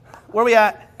 Where are we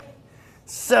at?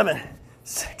 7,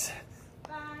 6.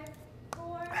 5,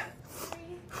 4, 3,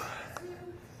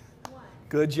 2, 1.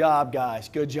 Good job, guys.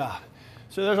 Good job.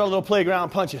 So there's our little playground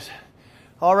punches.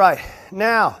 All right.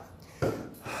 Now,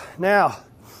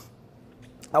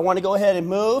 I want to go ahead and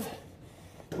move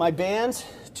my bands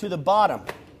to the bottom.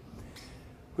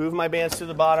 Move my bands to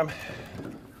the bottom.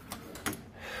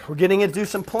 We're getting to do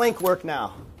some plank work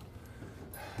now.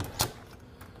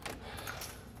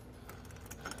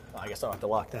 Oh, I guess I'll have to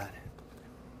lock that.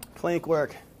 Plank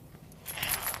work.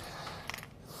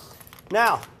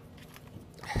 Now,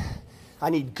 I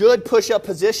need good push-up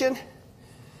position.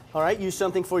 All right, use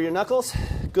something for your knuckles.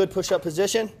 Good push-up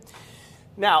position.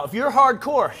 Now, if you're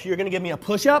hardcore, you're going to give me a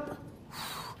push-up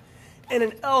and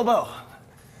an elbow.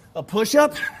 A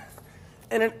push-up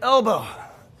and an elbow.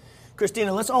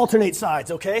 Christina, let's alternate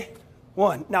sides, okay?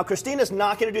 1. Now, Christina's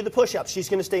not going to do the push-up. She's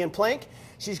going to stay in plank.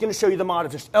 She's going to show you the model.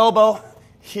 Just elbow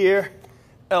here,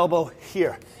 elbow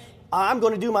here. I'm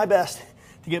going to do my best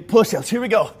to get push-ups. Here we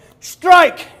go.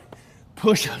 Strike,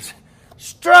 push-ups.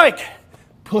 Strike,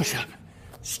 push-up.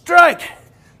 Strike,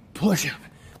 push-up.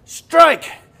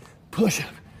 Strike, push-up.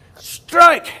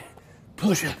 Strike,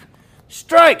 push-up.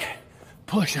 Strike,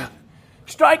 push-up.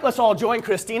 Strike, let's all join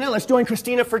Christina. Let's join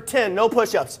Christina for 10, no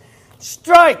push-ups.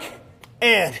 Strike,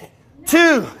 and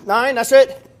 2, 9, that's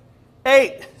it.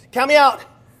 8, count me out.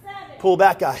 7, Pull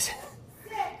back, guys. 6,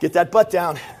 Get that butt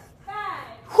down. 5,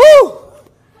 Woo!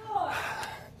 4,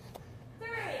 3,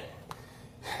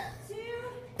 2,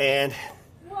 And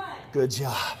 1. good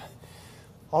job.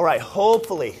 All right,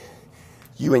 hopefully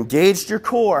you engaged your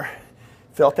core,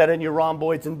 felt that in your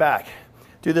rhomboids and back.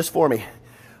 Do this for me.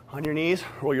 On your knees,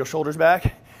 roll your shoulders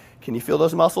back. Can you feel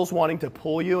those muscles wanting to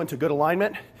pull you into good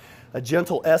alignment? A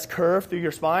gentle S curve through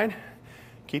your spine,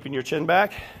 keeping your chin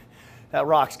back. That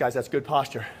rocks, guys. That's good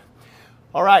posture.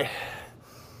 All right.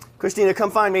 Christina,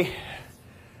 come find me.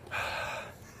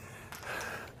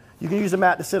 You can use a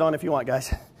mat to sit on if you want,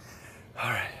 guys. All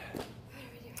right.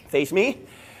 Face me.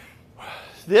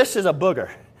 This is a booger.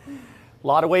 A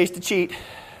lot of ways to cheat.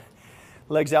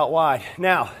 Legs out wide.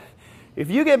 Now, if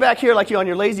you get back here like you're on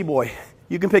your lazy boy,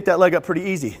 you can pick that leg up pretty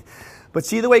easy. But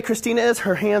see the way Christina is?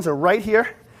 Her hands are right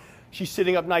here. She's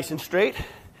sitting up nice and straight.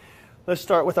 Let's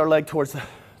start with our leg towards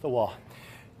the wall.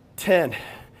 10,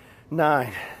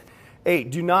 9,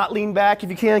 8. Do not lean back if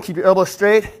you can. Keep your elbows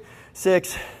straight.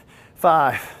 6,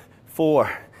 5,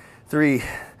 4, 3,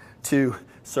 2,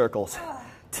 circles.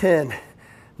 10,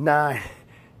 9,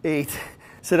 8.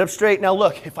 Sit up straight. Now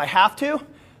look, if I have to,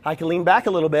 I can lean back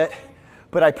a little bit,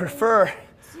 but I prefer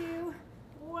 2,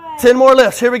 1. 10 more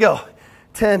lifts. Here we go.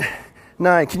 10,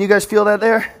 9. Can you guys feel that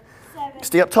there? 7.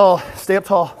 Stay up tall. Stay up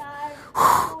tall.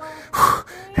 5, 4,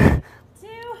 3, 2.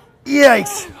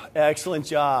 Yikes. Excellent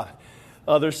job.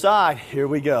 Other side. Here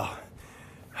we go.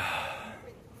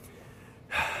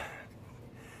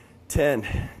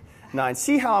 10, 9.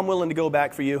 See how I'm willing to go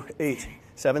back for you? 8,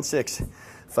 7, 6,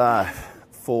 5,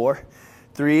 4,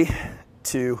 3,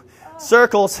 2.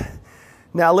 Circles.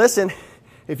 Now listen,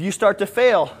 if you start to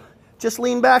fail, just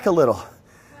lean back a little. 5,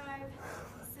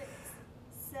 6,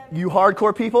 7. You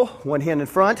hardcore people, one hand in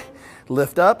front,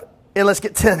 lift up, and let's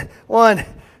get 10. 1,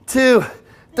 2,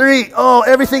 3. Oh,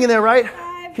 everything in there, right?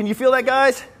 5, Can you feel that,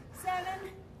 guys? 7,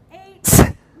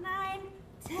 8, 9,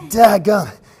 10.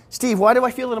 Daggum. Steve, why do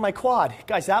I feel it in my quad?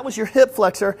 Guys, that was your hip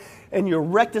flexor and your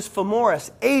rectus femoris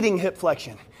aiding hip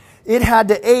flexion. It had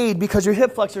to aid because your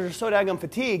hip flexors are so daggum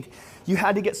fatigued, you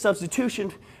had to get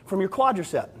substitution from your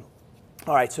quadricep.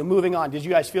 All right, so moving on. Did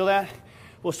you guys feel that?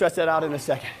 We'll stretch that out in a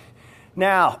second.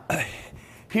 Now,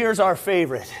 here's our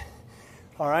favorite.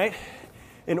 All right?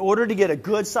 In order to get a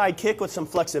good side kick with some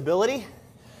flexibility,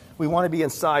 we want to be in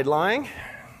side lying.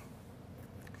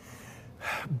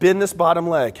 Bend this bottom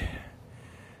leg.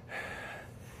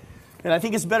 And I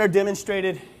think it's better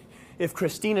demonstrated if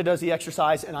Christina does the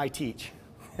exercise and I teach,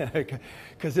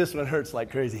 because this one hurts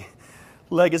like crazy.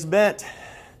 Leg is bent.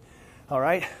 All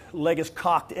right? Leg is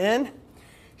cocked in.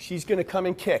 She's going to come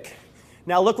and kick.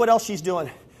 Now look what else she's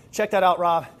doing. Check that out,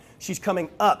 Rob. She's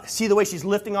coming up. See the way she's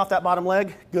lifting off that bottom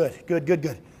leg? Good, good, good,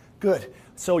 good, good.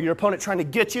 So your opponent trying to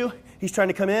get you, he's trying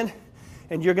to come in,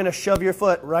 and you're going to shove your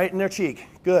foot right in their cheek.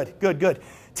 Good, good, good.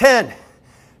 10,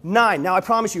 9. Now I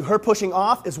promise you, her pushing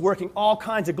off is working all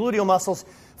kinds of gluteal muscles.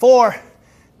 4,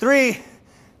 3,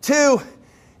 2,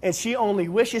 and she only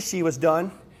wishes she was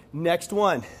done. Next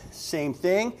one, same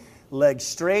thing. Leg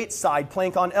straight, side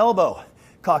plank on elbow.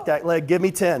 Cock that leg, give me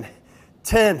 10.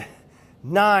 10,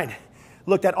 9.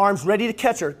 Look, that arm's ready to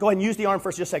catch her. Go ahead and use the arm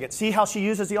for just a second. See how she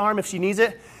uses the arm if she needs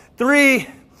it? 3,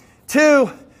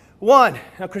 2, 1.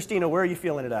 Now, Christina, where are you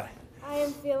feeling it at? I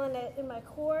am feeling it in my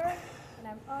core, and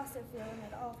I'm also feeling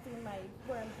it all through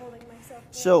where I'm holding myself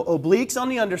down. So obliques on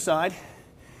the underside,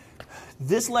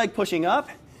 this leg pushing up,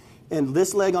 and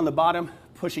this leg on the bottom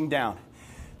pushing down.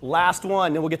 Last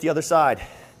one, then we'll get the other side.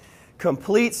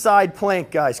 Complete side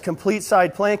plank, guys. Complete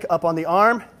side plank up on the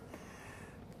arm.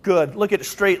 Good. Look at a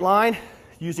straight line.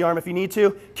 Use the arm if you need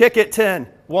to. Kick it. 10.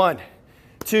 1,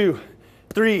 2,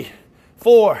 3,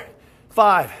 4,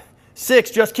 5,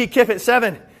 6. Just keep kicking.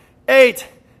 7, 8,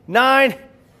 9,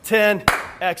 10.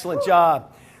 Excellent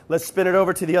job. Let's spin it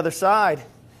over to the other side.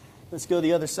 Let's go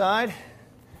the other side.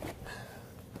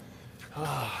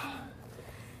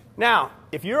 Now,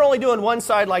 if you're only doing one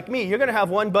side like me, you're going to have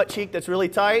one butt cheek that's really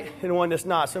tight and one that's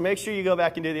not. So make sure you go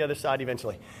back and do the other side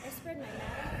eventually. I spread my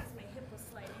mat because my hip was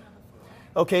sliding on the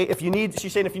floor. Okay, if you need,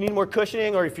 she's saying if you need more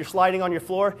cushioning or if you're sliding on your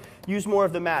floor, use more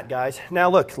of the mat, guys. Now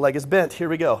look, leg is bent. Here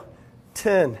we go.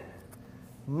 10,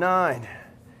 9,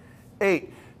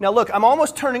 8. Now look, I'm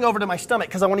almost turning over to my stomach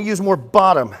because I want to use more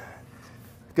bottom.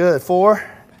 Good. 4,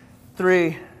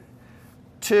 3,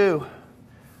 2,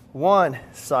 1.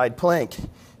 Side plank.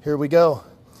 Here we go.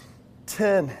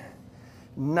 10,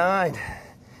 9,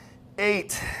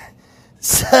 8,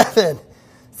 7,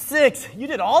 6. You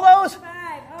did all those? 5.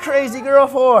 Oh. Crazy girl.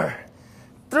 4,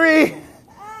 3,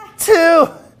 2,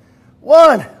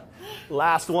 1.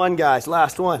 Last one, guys.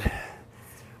 Last one.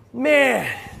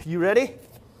 Man, you ready?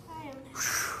 I am.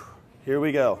 Here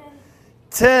we go.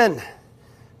 10,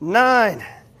 9,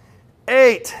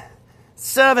 8,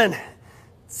 7,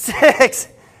 6,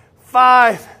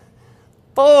 5,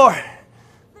 4.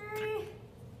 3,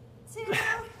 2,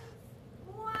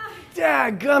 1.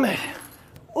 Dadgummit.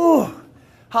 Ooh,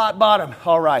 hot bottom.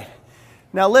 All right.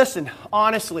 Now listen,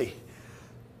 honestly,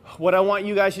 what I want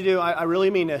you guys to do, I really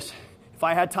mean this. If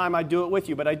I had time, I'd do it with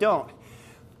you, but I don't.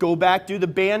 Go back, do the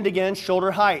band again,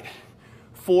 shoulder height.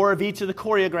 4 of each of the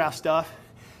choreographed stuff.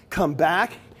 Come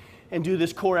back and do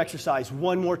this core exercise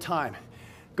one more time.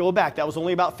 Go back. That was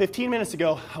only about 15 minutes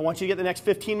ago. I want you to get the next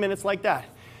 15 minutes like that.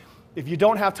 If you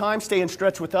don't have time, stay and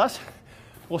stretch with us.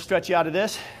 We'll stretch you out of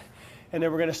this, and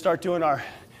then we're going to start doing our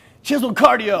chiseled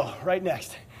cardio right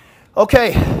next.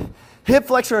 Okay, hip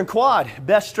flexor and quad.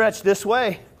 Best stretch this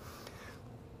way.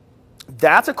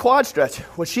 That's a quad stretch.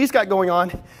 What she's got going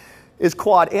on is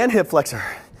quad and hip flexor.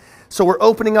 So we're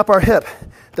opening up our hip.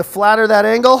 The flatter that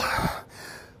angle,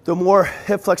 the more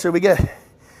hip flexor we get.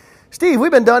 Steve,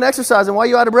 we've been done exercising. Why are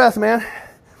you out of breath, man?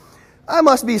 I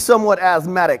must be somewhat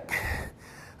asthmatic.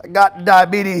 I got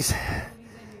diabetes.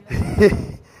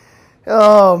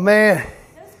 Oh, man.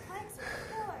 Those pikes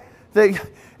are killer.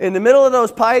 In the middle of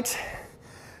those pikes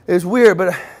is weird,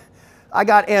 but I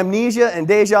got amnesia and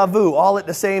deja vu all at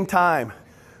the same time.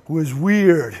 It was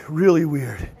weird, really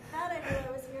weird. I thought I knew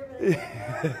I was here,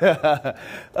 but I didn't.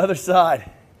 Other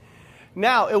side.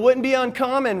 Now, it wouldn't be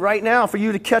uncommon right now for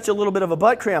you to catch a little bit of a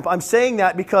butt cramp. I'm saying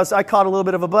that because I caught a little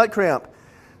bit of a butt cramp.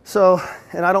 So,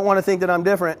 and I don't want to think that I'm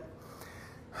different.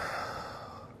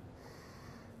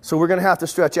 So we're going to have to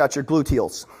stretch out your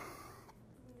gluteals.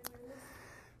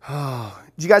 Oh,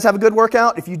 did you guys have a good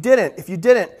workout? If you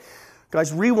didn't,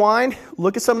 guys, rewind,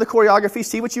 look at some of the choreography,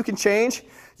 see what you can change.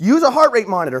 Use a heart rate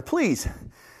monitor, please.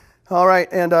 All right,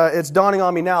 and it's dawning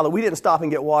on me now that we didn't stop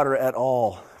and get water at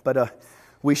all. But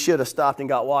we should have stopped and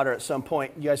got water at some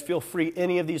point. You guys feel free,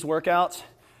 any of these workouts,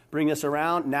 bring this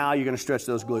around. Now you're going to stretch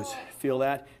those glutes. Feel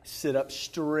that? Sit up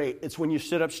straight. It's when you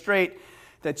sit up straight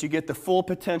that you get the full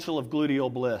potential of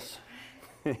gluteal bliss.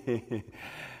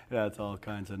 That's all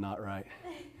kinds of not right.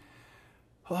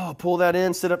 Oh, pull that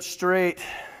in, sit up straight.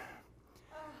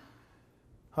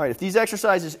 All right, if these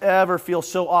exercises ever feel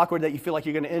so awkward that you feel like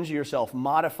you're going to injure yourself,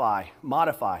 modify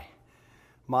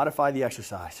the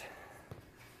exercise.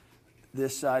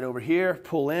 This side over here,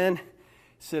 pull in,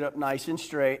 sit up nice and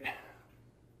straight.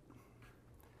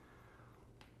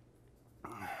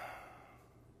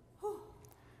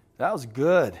 That was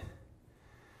good.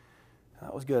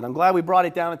 That was good. I'm glad we brought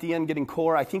it down at the end, getting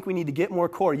core. I think we need to get more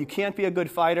core. You can't be a good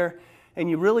fighter, and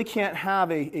you really can't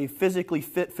have a physically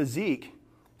fit physique,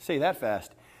 say that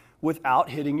fast, without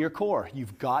hitting your core.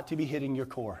 You've got to be hitting your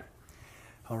core.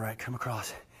 All right, come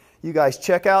across. You guys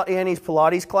check out Annie's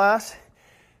Pilates class.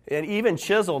 And even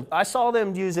Chiseled, I saw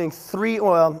them using 3,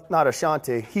 well, not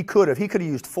Ashanti. He could have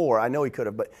used 4. I know he could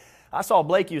have, but I saw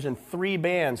Blake using 3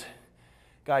 bands,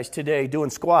 guys, today doing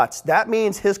squats. That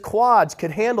means his quads could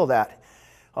handle that.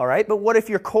 All right, but what if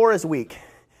your core is weak?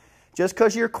 Just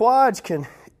because your quads can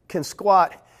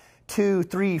squat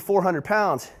 200, 300, 400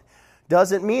 pounds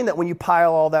doesn't mean that when you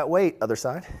pile all that weight, other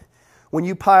side, when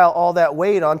you pile all that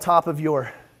weight on top of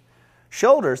your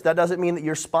shoulders, that doesn't mean that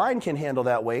your spine can handle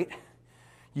that weight.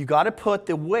 You got to put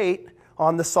the weight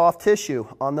on the soft tissue,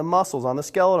 on the muscles, on the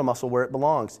skeletal muscle where it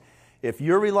belongs. If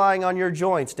you're relying on your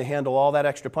joints to handle all that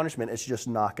extra punishment, it's just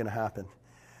not going to happen.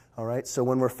 All right, so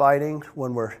when we're fighting,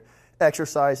 when we're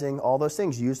exercising, all those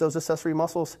things, use those accessory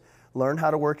muscles. Learn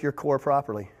how to work your core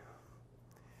properly.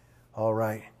 All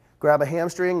right, grab a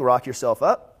hamstring, rock yourself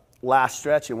up. Last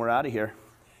stretch, and we're out of here.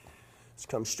 Let's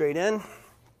come straight in,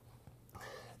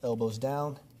 elbows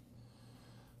down.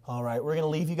 All right, we're going to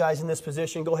leave you guys in this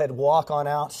position. Go ahead, walk on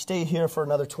out. Stay here for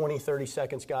another 20, 30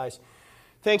 seconds, guys.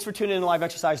 Thanks for tuning in to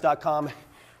liveexercise.com.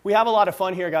 We have a lot of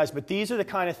fun here, guys, but these are the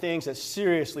kind of things that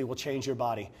seriously will change your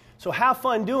body. So have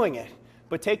fun doing it,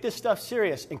 but take this stuff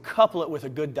serious and couple it with a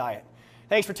good diet.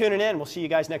 Thanks for tuning in. We'll see you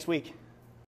guys next week.